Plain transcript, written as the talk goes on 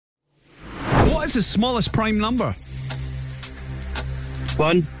What is the smallest prime number?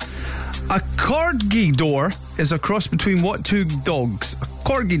 1. A corgi door is a cross between what two dogs? A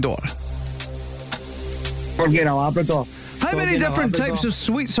corgi door. We're getting a Labrador. How many different types of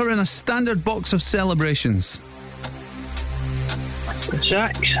sweets are in a standard box of celebrations? 6.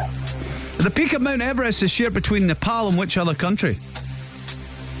 The peak of Mount Everest is shared between Nepal and which other country?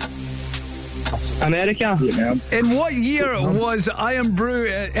 America. In what year was Iron Brew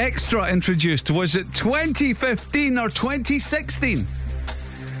Extra introduced? Was it 2015 or 2016?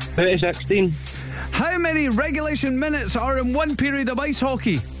 2016. How many regulation minutes are in one period of ice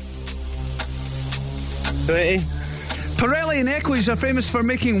hockey? 20. Pirelli and Equus are famous for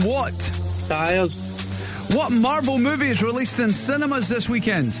making what? Tires. What Marvel movie is released in cinemas this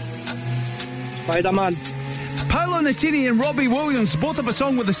weekend? Spider-Man. Paolo Nutini and Robbie Williams both have a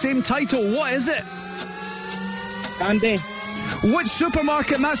song with the same title. What is it? Candy. Which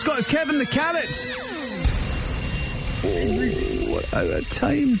supermarket mascot is Kevin the Carrot? Oh, we're out of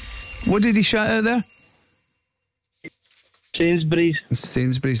time. What did he shout out there? Sainsbury's.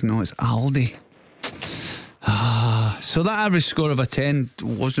 Sainsbury's, no, it's Aldi. So that average score of a 10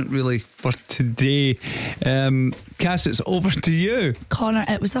 wasn't really for today. Cass, it's over to you. Connor,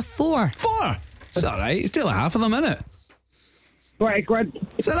 it was a 4. 4? It's alright, it's still a half of them, isn't it? 20 quid.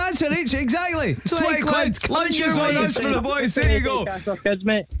 It's an answer each, exactly. It's 20 quid. Coming Lunch your is on way. us for the boys. There you go. That's our kids,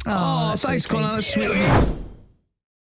 mate. Oh, that's thanks, really Connor. That's sweet of you.